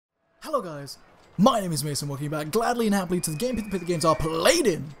Hello guys, my name is Mason, welcome back gladly and happily to the Game Pit the games are played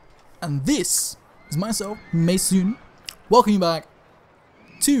in. And this is myself, Mason, welcome you back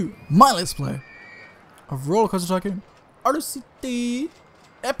to my Let's Play of Roller Coaster Tycoon RCT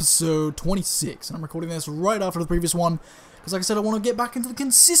episode 26. And I'm recording this right after the previous one, because like I said, I want to get back into the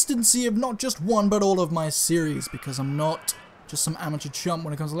consistency of not just one but all of my series, because I'm not just some amateur chump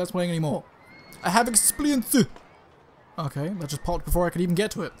when it comes to Let's Playing anymore. I have experience. Okay, that just popped before I could even get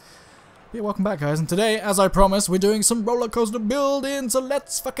to it. Yeah, welcome back guys, and today, as I promised, we're doing some roller coaster building, so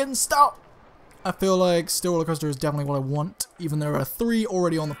let's fucking start! I feel like Steel Roller Coaster is definitely what I want, even though there are 3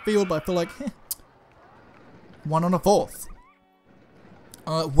 already on the field, but I feel like, one on a 4th.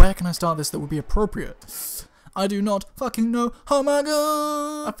 Where can I start this that would be appropriate? I do not fucking know. Oh my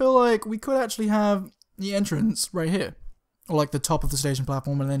god! I feel like we could actually have the entrance right here. Or like the top of the station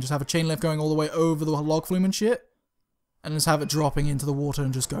platform, and then just have a chain lift going all the way over the log flume and shit. And just have it dropping into the water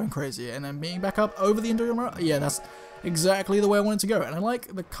and just going crazy. And then being back up over the interior mirror. Yeah, that's exactly the way I want it to go. And I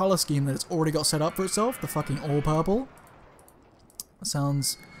like the color scheme that it's already got set up for itself. The fucking all purple. That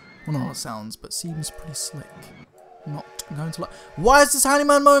sounds, well not sounds, but seems pretty slick. Not going to like. Why is this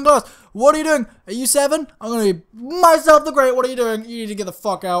handyman mowing glass? What are you doing? Are you 7? I'm gonna be myself the great. What are you doing? You need to get the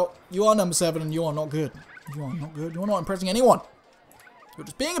fuck out. You are number 7 and you are not good. You are not good. You are not impressing anyone. You're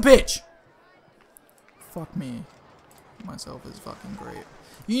just being a bitch. Fuck me. Myself is fucking great.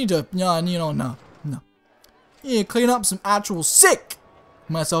 You need to, no. You need to clean up some actual sick.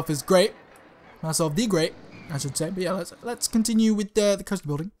 Myself is great. Myself the great, I should say. But yeah, let's continue with the coaster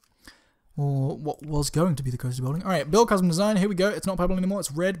building. Or what was going to be the coaster building. Alright, build custom design, here we go. It's not purple anymore,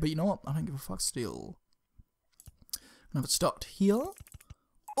 it's red, but you know what? I don't give a fuck still. I'm gonna have it stopped here.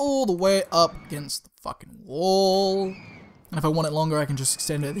 All the way up against the fucking wall. And if I want it longer, I can just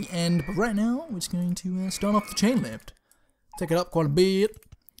extend it at the end. But right now, we're just going to start off the chain lift. Take it up quite a bit.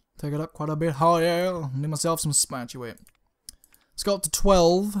 Take it up quite a bit higher. Need myself some spatchy weight. Let's go up to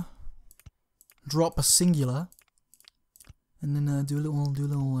 12. Drop a singular. And then do a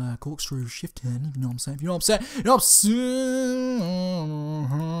little corkscrew shift turn. If you know what I'm saying. If you know what I'm saying. You know what I'm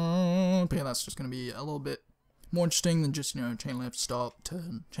saying. But yeah, that's just going to be a little bit more interesting than just, you know, chain lift, stop,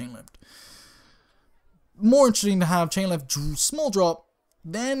 turn, chain lift. More interesting to have chain lift, small drop,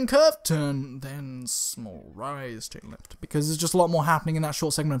 then curve turn, then small rise chain lift, because there's just a lot more happening in that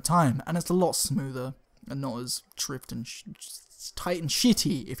short segment of time, and it's a lot smoother and not as drift and tight and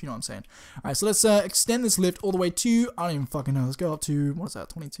shitty, if you know what I'm saying. Alright, so let's extend this lift all the way to, I don't even fucking know, let's go up to, what is that,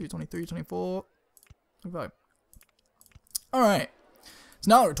 22, 23, 24, 25. Alright, so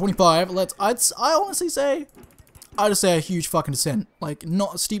now we're at 25, I honestly say, I just say a huge fucking descent. Like,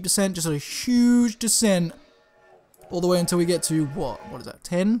 not a steep descent, just a huge descent. All the way until we get to, what is that,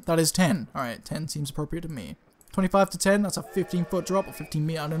 10? That is 10. Alright, 10 seems appropriate to me. 25 to 10, that's a 15-foot drop, or 15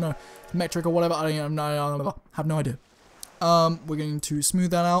 meter, I don't know. Metric or whatever, I have no idea. We're going to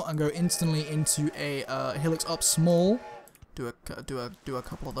smooth that out and go instantly into a helix up small. Do a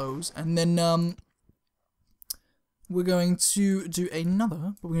couple of those. And then, we're going to do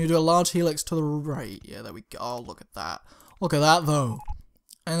another, but we're going to do a large helix to the right. Yeah, there we go. Oh, look at that. Look at that, though.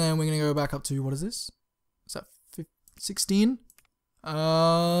 And then we're going to go back up to, what is this? Is that 16? You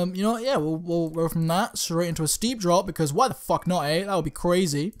know what? Yeah, we'll go from that straight into a steep drop, because why the fuck not, eh? That would be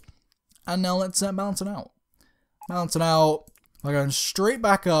crazy. And now let's balance it out. Balance it out. We're going straight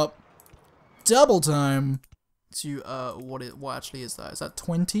back up. Double time to, what actually is that? Is that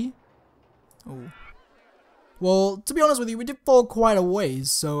 20? Oh. Well, to be honest with you, we did fall quite a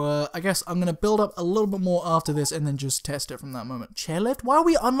ways, so I guess I'm going to build up a little bit more after this and then just test it from that moment. Chairlift? Why are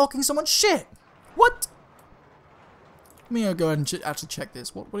we unlocking so much shit? What? Let me go ahead and actually check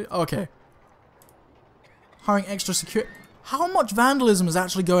this. What okay. Hiring extra secure. How much vandalism is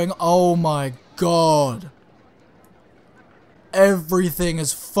actually going? Oh my god. Everything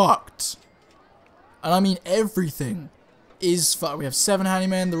is fucked. And I mean everything is fucked. We have 7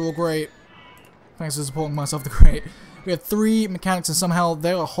 handymen, they're all great. Thanks for supporting myself the great. We have 3 mechanics and somehow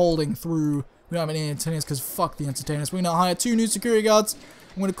they are holding through. We don't have any entertainers because fuck the entertainers. We're going to hire 2 new security guards.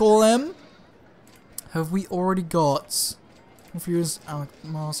 I'm going to call them. Have we already got Refuse Alec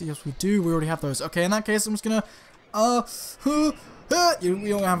Marcy? Yes, we do. We already have those. Okay, in that case, I'm just going to... we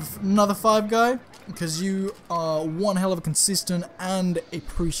don't have another 5 guy because you are one hell of a consistent and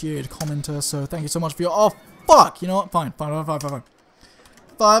appreciated commenter. So thank you so much for your... Oh, fuck! You know what? Fine. 5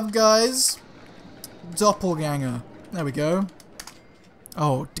 guys... Doppelganger. There we go.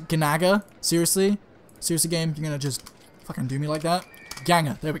 Oh, Ganaga? Seriously? Seriously, game? You're gonna just fucking do me like that?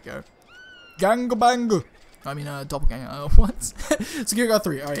 Ganger. There we go. Ganga banga. I mean, doppelganger. What? Security Guard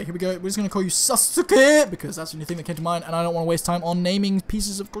 3. Alright, here we go. We're just gonna call you Sasuke because that's the only thing that came to mind, and I don't want to waste time on naming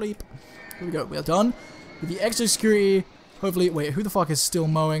pieces of creep. Here we go. We are done with the extra security. Hopefully, wait, who the fuck is still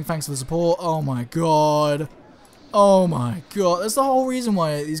mowing? Thanks for the support. Oh my god. Oh my god. That's the whole reason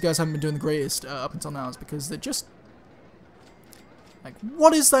why these guys haven't been doing the greatest up until now, is because they're just... Like,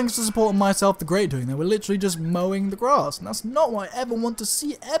 what is thanks to support myself the great doing? They were literally just mowing the grass, and that's not what I ever want to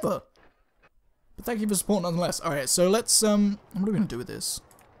see, ever. But thank you for support nonetheless. Alright, so let's, what are we going to do with this?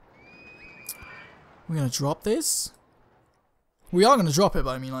 We're going to drop this? We are going to drop it,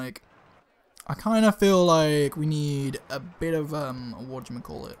 but I mean, like, I kind of feel like we need a bit of,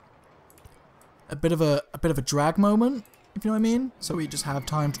 whatchamacallit? A bit of a drag moment, if you know what I mean? So we just have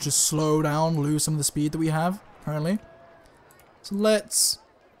time to just slow down, lose some of the speed that we have, currently. So let's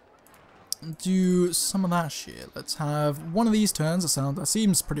do some of that shit. Let's have one of these turns. That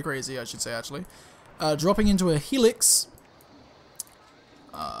seems pretty crazy, I should say, actually. Dropping into a helix.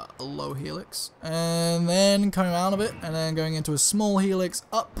 A low helix. And then coming out of it. And then going into a small helix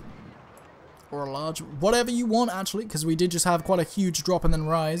up. Or a large. Whatever you want, actually. Because we did just have quite a huge drop and then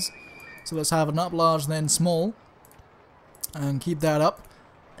rise. So let's have an up, large, then small. And keep that up.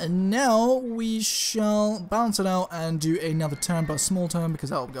 And now we shall balance it out and do another turn, but a small turn,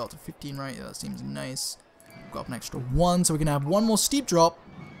 because that will go up to 15, right? Yeah, that seems nice. We've got an extra 1, so we can have one more steep drop.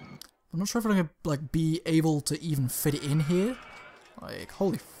 I'm not sure if I'm going to, like, be able to even fit it in here. Like,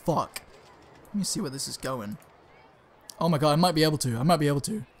 holy fuck. Let me see where this is going. Oh my god, I might be able to. I might be able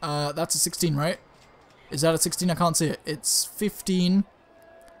to. That's a 16, right? Is that a 16? I can't see it. It's 15.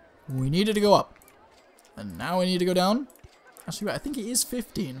 We needed to go up. And now we need to go down. Actually, I think it is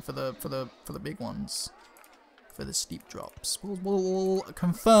 15 for the big ones, for the steep drops. We'll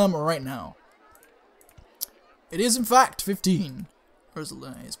confirm right now. It is in fact 15, or is it?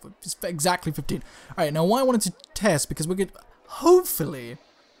 It's exactly 15. All right, now why I wanted to test, because we could hopefully,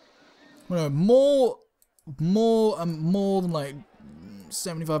 more than like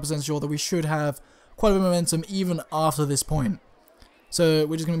 75% sure that we should have quite a bit of momentum even after this point. So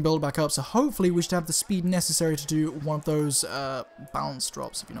we're just going to build back up, so hopefully we should have the speed necessary to do one of those balance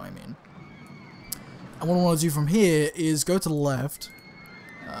drops, if you know what I mean. And what I want to do from here is go to the left,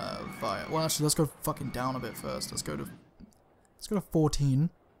 well actually let's go fucking down a bit first, let's go to 14,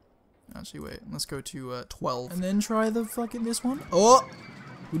 actually wait, let's go to 12, and then try the fucking this one. Oh!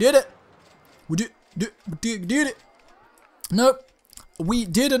 We did it! We did it! Nope! We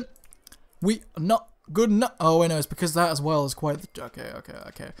didn't! We are not good enough. Oh wait, no, it's because that as well is quite the,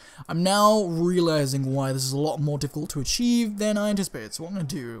 okay. I'm now realizing why this is a lot more difficult to achieve than I anticipated. So what I'm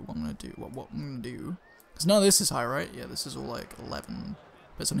gonna do, because now this is high, right? Yeah, this is all like 11,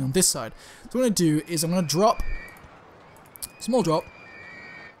 but it's only on this side. So what I'm gonna do is I'm gonna drop, small drop.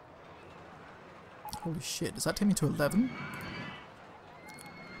 Holy shit, does that take me to 11?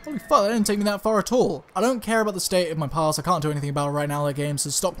 Holy fuck, that didn't take me that far at all. I don't care about the state of my past. I can't do anything about it right now, that game, so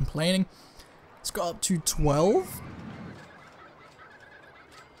stop complaining. Let's go up to 12.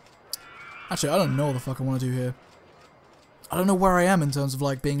 Actually, I don't know what the fuck I want to do here. I don't know where I am in terms of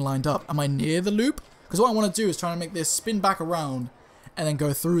like being lined up. Am I near the loop? Because what I want to do is try to make this spin back around and then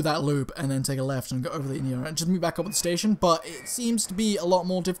go through that loop and then take a left and go over the, and just meet back up at the station. But it seems to be a lot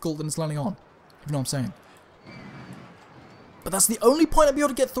more difficult than it's landing on, if you know what I'm saying. But that's the only point I'd be able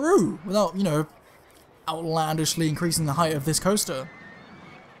to get through without, outlandishly increasing the height of this coaster.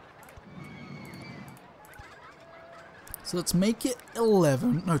 So let's make it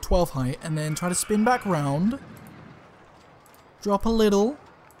 12 height, and then try to spin back round. Drop a little.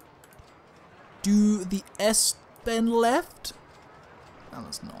 Do the S then left. No,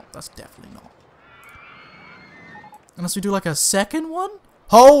 that's not. That's definitely not. Unless we do like a second one?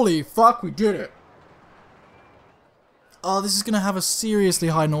 Holy fuck, we did it! Oh, this is going to have a seriously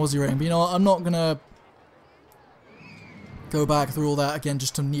high nausea rating, but you know what, I'm not going to go back through all that again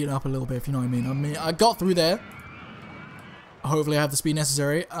just to neat it up a little bit, if you know what I mean. I got through there. Hopefully I have the speed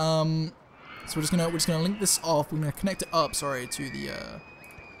necessary. So we're just gonna link this off. We're gonna connect it up, sorry, to the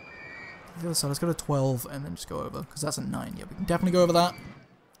other side. Let's go to 12 and then just go over, because that's a 9. Yeah, we can definitely go over that.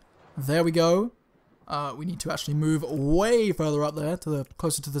 There we go. We need to actually move way further up there, to the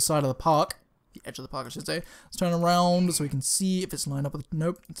closer to the side of the park. The edge of the park, I should say. Let's turn around so we can see if it's lined up with...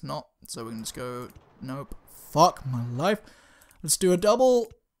 Nope, it's not. So we can just go... Nope. Fuck my life. Let's do a double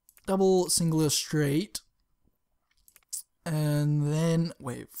singular straight. And then...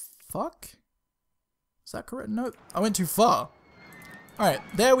 Wait, fuck? Is that correct? Nope. I went too far. Alright,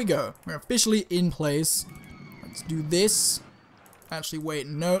 there we go. We're officially in place. Let's do this. Actually, wait,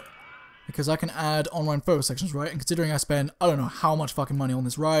 no. Because I can add online photo sections, right? And considering I spend, I don't know how much fucking money on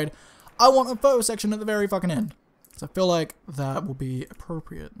this ride, I want a photo section at the very fucking end. So I feel like that will be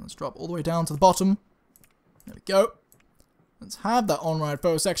appropriate. Let's drop all the way down to the bottom. There we go. Let's have that on-ride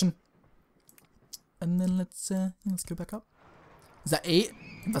photo section. And then let's go back up. Is that 8?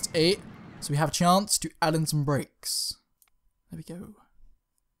 If that's 8. So we have a chance to add in some breaks. There we go.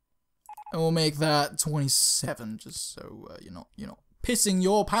 And we'll make that 27, just so you're not pissing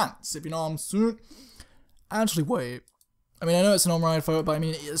your pants, if you know what I'm saying. Actually, wait. I mean, I know it's an on-ride photo, but I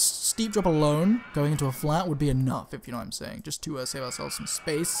mean, a steep drop alone, going into a flat, would be enough, if you know what I'm saying. Just to save ourselves some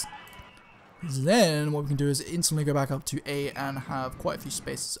space. Then, what we can do is instantly go back up to A and have quite a few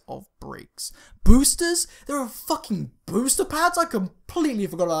spaces of breaks. Boosters? There are fucking booster pads? I completely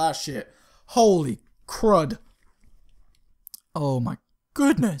forgot about that shit. Holy crud. Oh my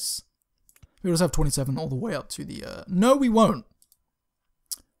goodness. We'll just have 27 all the way up to the, no we won't.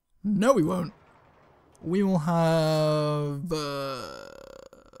 No we won't. We will have,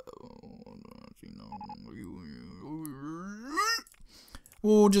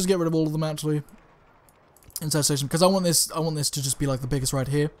 we'll just get rid of all of them actually. Inside station, because I want this to just be like the biggest right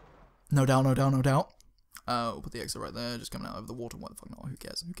here. No doubt, no doubt, no doubt. We'll put the exit right there, just coming out over the water. What the fuck not? Who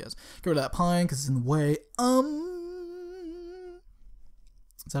cares? Who cares? Get rid of that pine because it's in the way.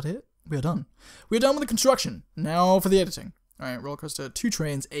 Is that it? We are done. We are done with the construction. Now for the editing. Alright, roller coaster, 2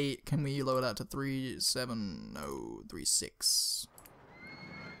 trains, 8. Can we lower that to 3, 7, no, 3, 6.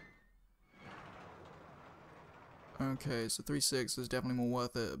 Okay, so 3, 6 is definitely more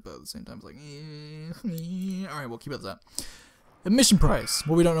worth it, but at the same time it's like, alright, we'll keep it at that. Admission price.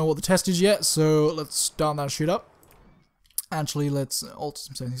 Well, we don't know what the test is yet, so let's start that shit up. Actually, let's alter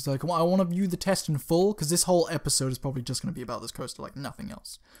some settings. Like, I want to view the test in full, because this whole episode is probably just going to be about this coaster, like nothing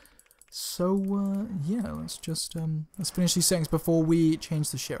else. So, yeah, let's just, let's finish these settings before we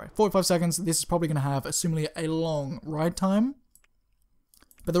change the shit, right? 45 seconds, this is probably going to have, assumingly, a long ride time.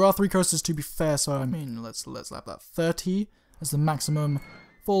 But there are 3 coasters to be fair, so, I mean, let's lap that 30 as the maximum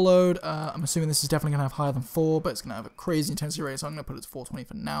full load. I'm assuming this is definitely going to have higher than 4, but it's going to have a crazy intensity rate, so I'm going to put it to 420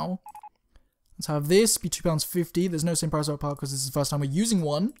 for now. Let's have this be £2.50. There's no same price per park because this is the first time we're using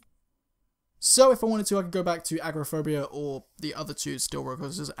one. So if I wanted to, I could go back to Agoraphobia or the other 2 steel roller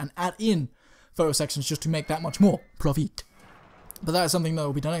coasters and add in photo sections just to make that much more profit. But that is something that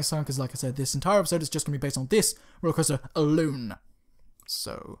will be done next time because, like I said, this entire episode is just going to be based on this roller coaster alone.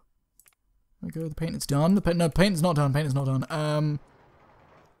 So, there we go. The paint is done. No, paint is not done. Paint is not done.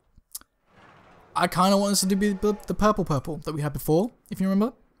 I kind of want this to be the purple that we had before, if you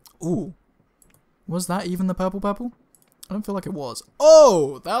remember. Ooh. Was that even the purple? I don't feel like it was.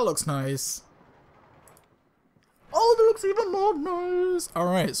 Oh, that looks nice. Oh, that looks even more nice. All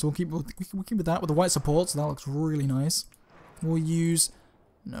right, so we'll keep with that with the white supports. So that looks really nice. We'll use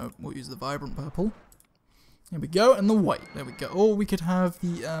the vibrant purple. There we go, and the white. There we go. Or we could have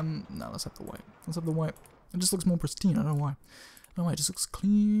the no, let's have the white. Let's have the white. It just looks more pristine. I don't know why. No, it just looks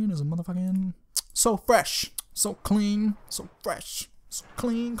clean as a motherfucking. So fresh, so clean, so fresh, so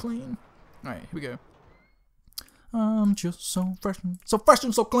clean. All right, here we go. I'm just so fresh and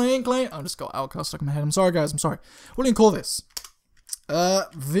so clean. I just got Outcast stuck in my head. I'm sorry, guys. I'm sorry. What do you call this?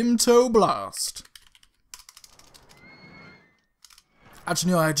 Vimto Blast.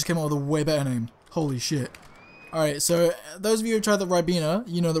 Actually, no, I just came up with a way better name. Holy shit. Alright, so those of you who tried the Ribena,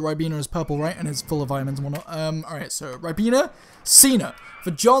 you know that Ribena is purple, right? And it's full of vitamins and whatnot. Alright, so Ribena Cena.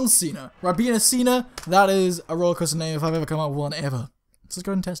 For John Cena. Ribena Cena, that is a roller coaster name if I've ever come up with one ever. Let's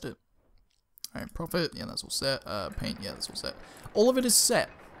go ahead and test it. Alright, profit, yeah, that's all set. Paint, yeah, that's all set. All of it is set.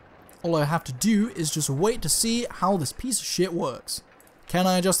 All I have to do is just wait to see how this piece of shit works. Can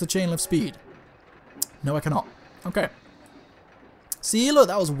I adjust the chain lift speed? No, I cannot. Okay. See, look,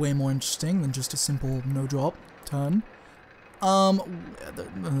 that was way more interesting than just a simple no-drop turn.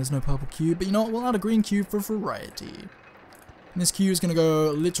 There's no purple cube, but you know what? We'll add a green cube for variety. And this cube is gonna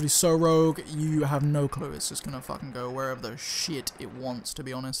go literally so rogue, you have no clue. It's just gonna fucking go wherever the shit it wants, to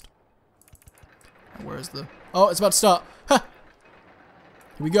be honest. Where is the... Oh, it's about to start. Ha!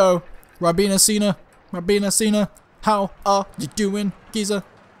 Here we go. Ribena Cena. How are you doing, geezer?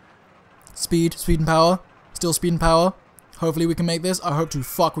 Speed and power. Still speed and power. Hopefully we can make this. I hope to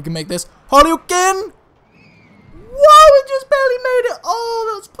fuck we can make this. Horyuken! Whoa, we just barely made it.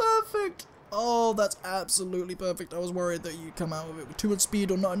 Oh, that's perfect. Oh, that's absolutely perfect. I was worried that you'd come out of it with too much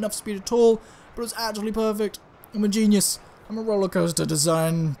speed or not enough speed at all, but it's actually perfect. I'm a genius. I'm a roller coaster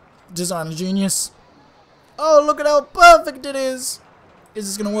designer genius. Oh, look at how perfect it is. Is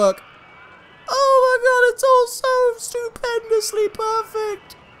this gonna work? Oh my god, it's all so stupendously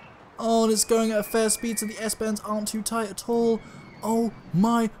perfect. Oh, and it's going at a fair speed so the S-bends aren't too tight at all. Oh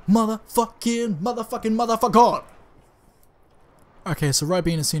my motherfucker. Okay, so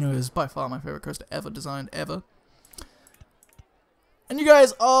Ribena Cena is by far my favorite coaster ever designed, ever. And you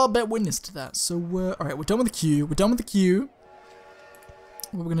guys are bear witness to that. So alright, we're done with the queue. We're done with the queue.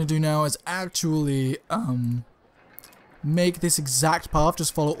 What we're gonna do now is actually make this exact path,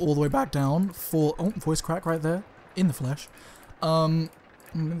 just follow all the way back down for voice crack right there in the flesh.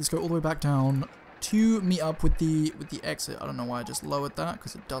 Let's go all the way back down to meet up with the exit. I don't know why I just lowered that,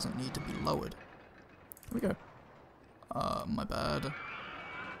 because it doesn't need to be lowered. There we go. My bad.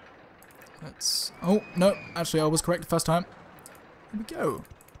 Let's... Oh, no. Actually, I was correct the first time. Here we go.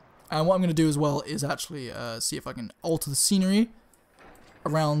 And what I'm going to do as well is actually see if I can alter the scenery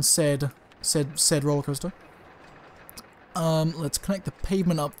around said roller coaster. Let's connect the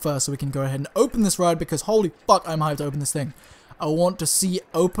pavement up first so we can go ahead and open this ride, because holy fuck, I'm hyped to open this thing. I want to see it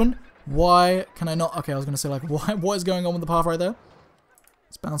open. Why can I not? Okay, I was going to say, like, what is going on with the path right there?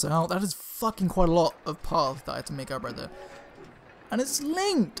 Let's bounce it out. That is fucking quite a lot of path that I had to make up right there. And it's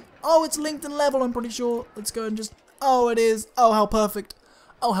linked. Oh, it's linked in level, I'm pretty sure. Let's go and just... Oh, it is. Oh, how perfect.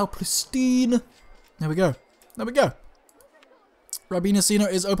 Oh, how pristine. There we go. There we go. Ribena Cena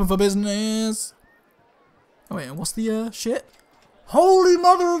is open for business. Oh, wait, and what's the shit? Holy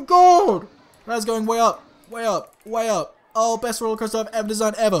mother of God! That's going way up. Way up. Way up. Oh, best roller coaster I've ever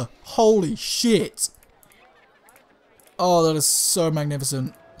designed ever. Holy shit. Oh, that is so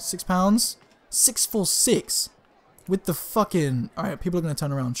magnificent. £6? 646. With the fucking... Alright, people are going to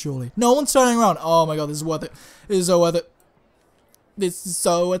turn around, surely. No one's turning around. Oh my god, this is worth it. This is so worth it. This is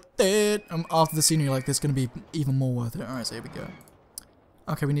so worth it. After the scenery like this, it's going to be even more worth it. Alright, so here we go.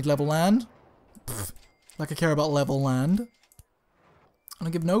 Okay, we need level land. Pfft. Like I care about level land. I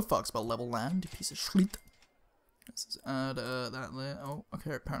don't give no fucks about level land, you piece of shit. Let's just add that there. Oh,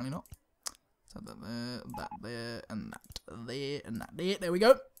 okay, apparently not. Let's add that there, and that there, and that there. There we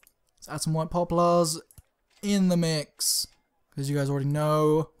go. Let's add some white poplars in the mix. Because you guys already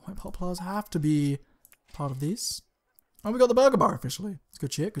know, white poplars have to be part of this. Oh, we got the burger bar officially. It's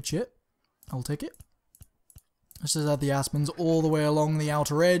good shit, good shit. I'll take it. Let's just add the aspens all the way along the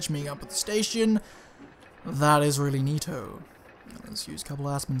outer edge, meeting up at the station. That is really neato. Let's use a couple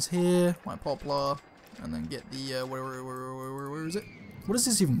aspens here, white poplar, and then get the, where is it? What is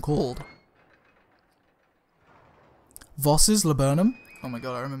this even called? Voss's Laburnum? Oh my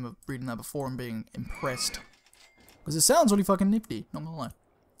god, I remember reading that before and being impressed. Because it sounds really fucking nifty, not gonna lie.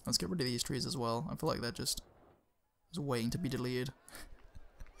 Let's get rid of these trees as well. I feel like they're just waiting to be deleted.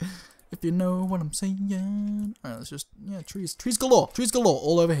 If you know what I'm saying. Alright, let's just, yeah, trees galore,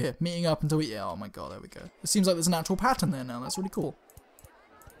 all over here. Meeting up until we, yeah, oh my god, there we go. It seems like there's an actual pattern there now, that's really cool.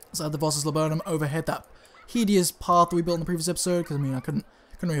 Let's add the Voss's Laburnum overhead, that hideous path that we built in the previous episode, because I mean, I couldn't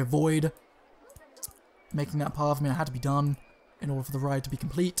really avoid making that path. I mean, it had to be done in order for the ride to be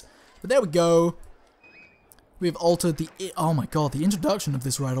complete. But there we go. We have altered the, oh my god, the introduction of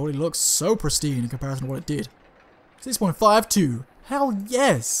this ride already looks so pristine in comparison to what it did. 6.52, hell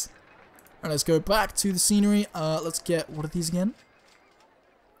yes! Alright, let's go back to the scenery. Let's get, what are these again?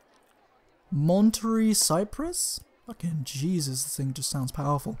 Monterey Cypress? Fucking Jesus, this thing just sounds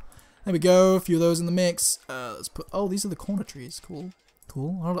powerful. There we go, a few of those in the mix. Let's put, oh, these are the corner trees. Cool,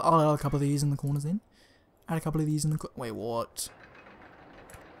 cool. I'll add a couple of these in the corners in. Add a couple of these in the, wait, what?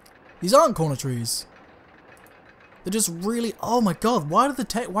 These aren't corner trees. They're just really, oh my god, why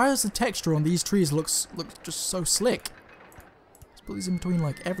does the texture on these trees look just so slick? Let's put these in between,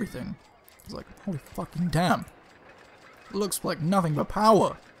 like, everything. It's like, holy fucking damn. It looks like nothing but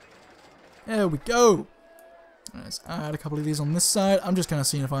power. There we go. Let's add a couple of these on this side. I'm just kind of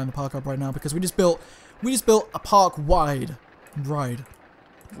seeing if I can park up right now because we just built a park-wide ride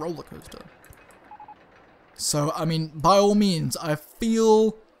roller coaster. So, I mean, by all means, I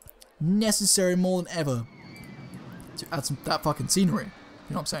feel necessary more than ever to add that fucking scenery. You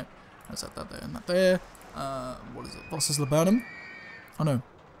know what I'm saying? Let's add that there and that there. What is it? Voss's Laburnum? Oh no.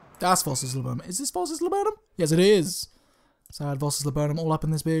 That's Voss's Laburnum. Is this Voss's Laburnum? Yes, it is. So I had Voss's Laburnum all up in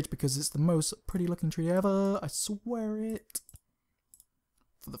this bitch because it's the most pretty looking tree ever. I swear it.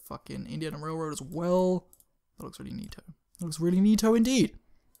 For the fucking Indiana Railroad as well. That looks really neato. That looks really neato indeed.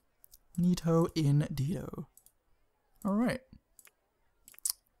 Neato indeedo. Alright.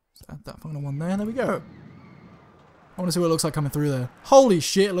 Let's add that final one there. There we go. I want to see what it looks like coming through there. Holy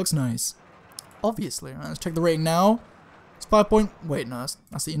shit, it looks nice. Obviously. Alright, let's check the rating now. It's 5 point... Wait, no,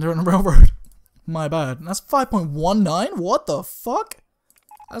 that's the Indiana Railroad. My bad. That's 5.19? What the fuck?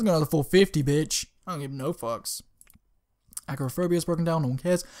 That's going to the 450, bitch. I don't give no fucks. Agoraphobia's broken down, no one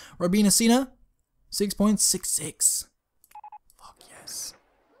cares. Ribena Cena, 6.66. Fuck yes.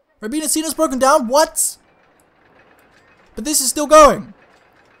 Ribena Cena's broken down? What? But this is still going.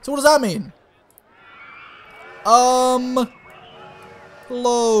 So what does that mean?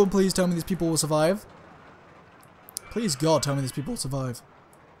 Lord, please tell me these people will survive. Please God, tell me these people will survive.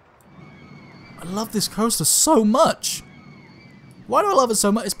 I love this coaster so much. Why do I love it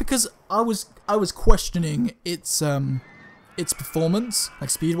so much? It's because I was questioning its performance, like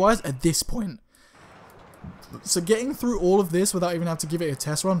speed-wise, at this point. So getting through all of this without even having to give it a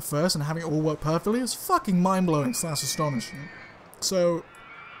test run first and having it all work perfectly is fucking mind-blowing / astonishing. So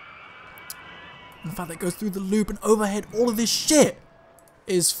the fact that it goes through the loop and overhead, all of this shit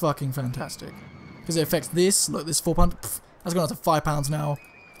is fucking fantastic. Because it affects this, look, this £4, that's gone up to £5 now.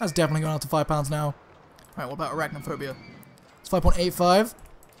 That's definitely gone up to £5 now. Alright, what about arachnophobia? It's 5.85.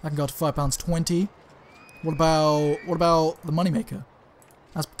 I can go up to £5.20. What about the moneymaker?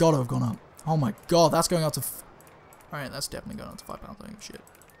 That's gotta have gone up. Oh my god, that's going up to... Alright, that's definitely going up to £5. I think shit.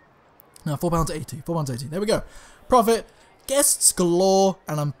 No, £4.80. £4.80. There we go. Profit. Guests galore.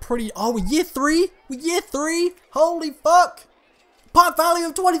 And I'm pretty... Oh, we're year 3? We're year 3? Holy fuck. Park value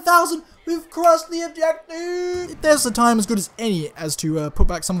of 20,000. We've crossed the objective. If there's a time as good as any as to put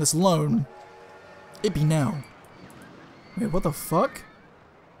back some of this loan, it'd be now. Wait, what the fuck?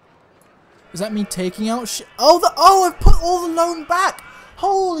 Is that me taking out shit? Oh, I've put all the loan back.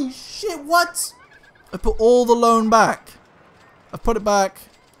 Holy shit, what? I put all the loan back. I've put it back.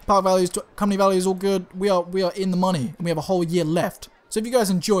 Park values, company values, all good. We are in the money, and we have a whole year left. So if you guys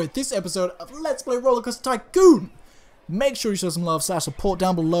enjoyed this episode of Let's Play Roller Coaster Tycoon, make sure you show some love / support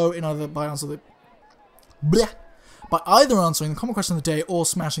down below in either by answering the comment question of the day or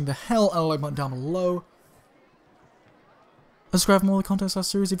smashing the hell out of the like button down below. Subscribe for more of the content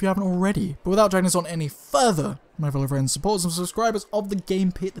series if you haven't already. But without dragging this on any further, my fellow friends, supporters and subscribers of the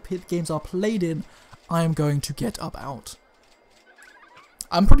Game Pit, the pit games are played in, I am going to get up out.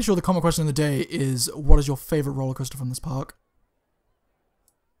 I'm pretty sure the comment question of the day is, what is your favourite roller coaster from this park?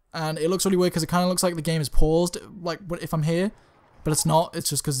 And it looks really weird because it kind of looks like the game is paused, like if I'm here, but it's not. It's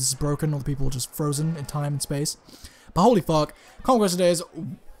just because this is broken, all the people are just frozen in time and space. But holy fuck, comment question today is,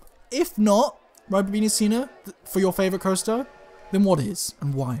 if not Ribena Cena for your favourite coaster, then what is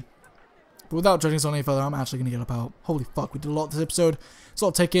and why? But without dragging this on any further, I'm actually going to get up out. Holy fuck, we did a lot this episode. It's a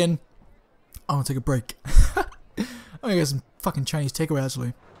lot to take in. I want to take a break. I'm going to get some fucking Chinese takeaway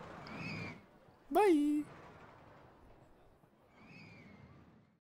actually. Bye.